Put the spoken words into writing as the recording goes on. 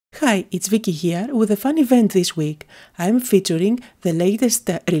Hi, it's Vicky here with a fun event this week. I'm featuring the latest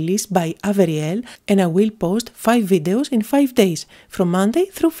release by Avery Elle and I will post 5 videos in 5 days, from Monday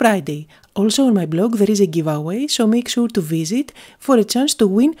through Friday. Also on my blog there is a giveaway, so make sure to visit for a chance to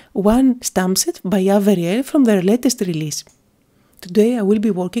win one stamp set by Avery Elle from their latest release. Today I will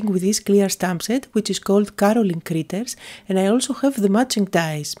be working with this clear stamp set which is called Caroline Critters, and I also have the matching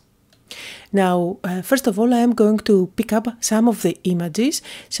dies. Now, first of all, I am going to pick up some of the images,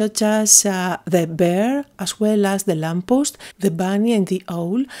 such as the bear, as well as the lamppost, the bunny and the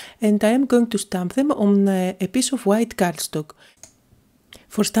owl, and I am going to stamp them on a piece of white cardstock.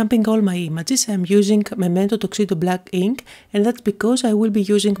 For stamping all my images, I am using Memento Tuxedo Black ink, and that's because I will be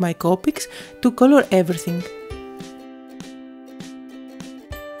using my Copics to color everything.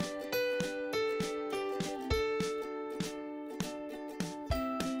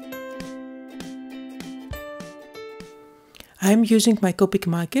 I'm using my Copic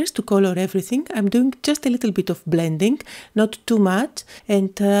markers to color everything. I'm doing just a little bit of blending, not too much,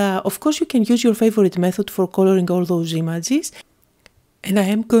 and of course you can use your favorite method for coloring all those images. And I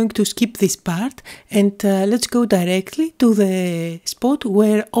am going to skip this part and let's go directly to the spot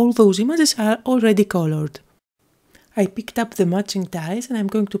where all those images are already colored. I picked up the matching dies and I'm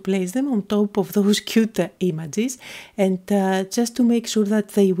going to place them on top of those cute images, and just to make sure that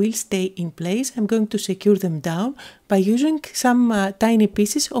they will stay in place, I'm going to secure them down by using some tiny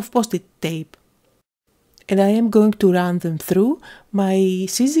pieces of post-it tape. And I am going to run them through my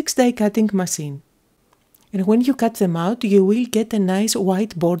C6 die cutting machine. And when you cut them out, you will get a nice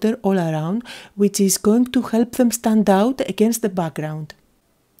white border all around, which is going to help them stand out against the background.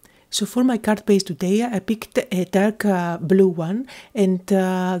 So for my card base today, I picked a dark blue one, and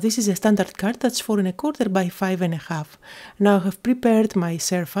this is a standard card that's 4 1/4 by 5 1/2. Now I have prepared my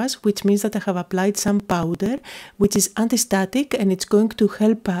surface, which means that I have applied some powder, which is anti-static, and it's going to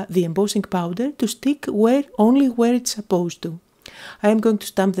help the embossing powder to stick only where it's supposed to. I am going to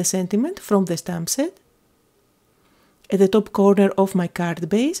stamp the sentiment from the stamp set. At the top corner of my card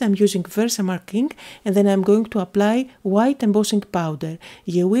base, I'm using Versamark ink, and then I'm going to apply white embossing powder.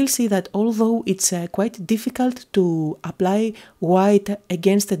 You will see that although it's quite difficult to apply white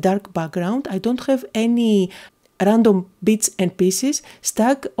against a dark background, I don't have any random bits and pieces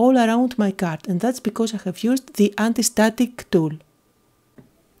stuck all around my card, and that's because I have used the anti-static tool.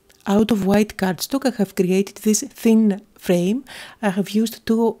 Out of white cardstock, I have created this thin frame. I have used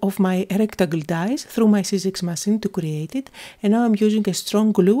 2 of my rectangle dies through my C6 machine to create it, and now I'm using a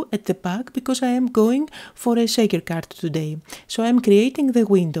strong glue at the back because I am going for a shaker card today. So I'm creating the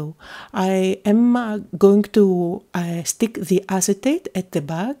window. I am going to stick the acetate at the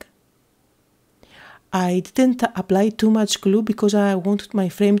back. I didn't apply too much glue because I wanted my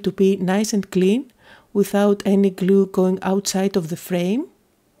frame to be nice and clean without any glue going outside of the frame.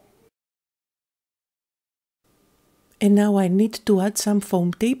 And now I need to add some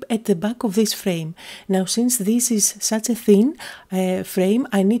foam tape at the back of this frame. Now, since this is such a thin frame,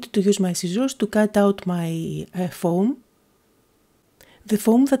 I need to use my scissors to cut out my foam. The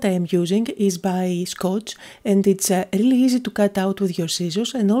foam that I am using is by Scotch, and it's really easy to cut out with your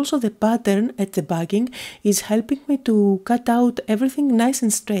scissors, and also the pattern at the backing is helping me to cut out everything nice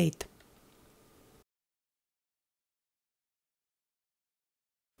and straight.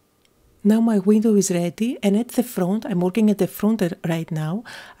 Now my window is ready, and at the front, I'm working at the front right now,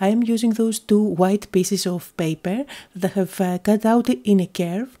 I am using those 2 white pieces of paper that I have cut out in a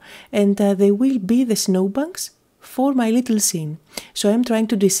curve, and they will be the snowbanks for my little scene. So I'm trying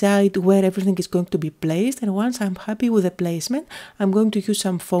to decide where everything is going to be placed, and once I'm happy with the placement, I'm going to use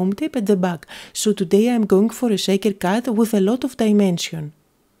some foam tape at the back. So today I'm going for a shaker cut with a lot of dimension.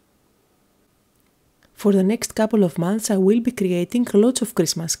 For the next couple of months I will be creating lots of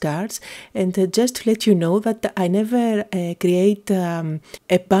Christmas cards, and just to let you know that I never create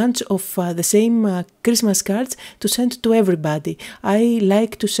a bunch of the same Christmas cards to send to everybody. I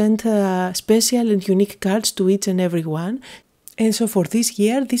like to send special and unique cards to each and every one, and so for this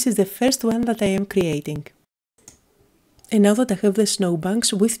year this is the first one that I am creating. And now that I have the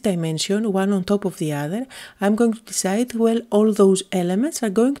snowbanks with dimension, one on top of the other, I'm going to decide where all those elements are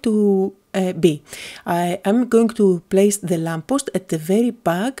going to be. I am going to place the lamppost at the very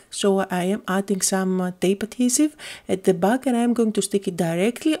back, so I am adding some tape adhesive at the back, and I am going to stick it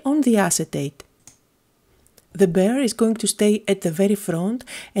directly on the acetate. The bear is going to stay at the very front,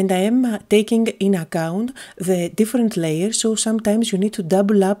 and I am taking in account the different layers, so sometimes you need to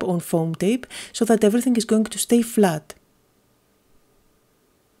double up on foam tape so that everything is going to stay flat.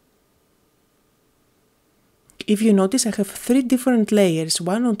 If you notice, I have 3 different layers,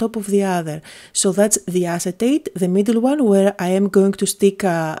 one on top of the other. So that's the acetate, the middle one where I am going to stick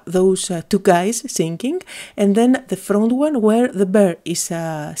those 2 guys singing, and then the front one where the bear is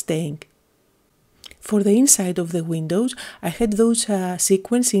staying. For the inside of the windows, I had those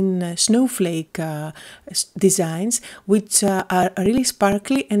sequins in snowflake designs, which are really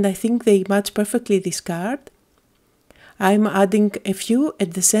sparkly, and I think they match perfectly this card. I'm adding a few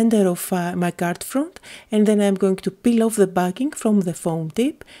at the center of my card front, and then I'm going to peel off the backing from the foam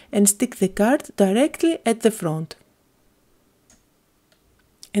tip and stick the card directly at the front.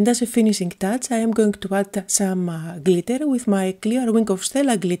 And as a finishing touch, I am going to add some glitter with my clear Wing of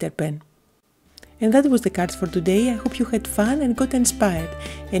Stella glitter pen. And that was the cards for today. I hope you had fun and got inspired.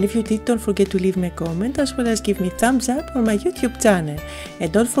 And if you did, don't forget to leave me a comment as well as give me thumbs up on my YouTube channel.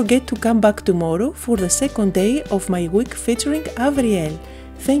 And don't forget to come back tomorrow for the second day of my week featuring Avery Elle.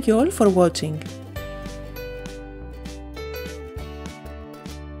 Thank you all for watching.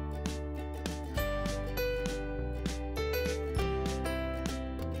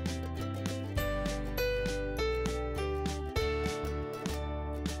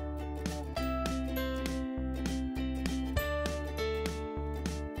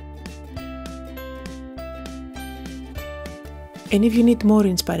 And if you need more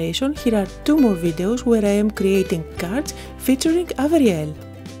inspiration, here are 2 more videos where I am creating cards featuring Avery Elle.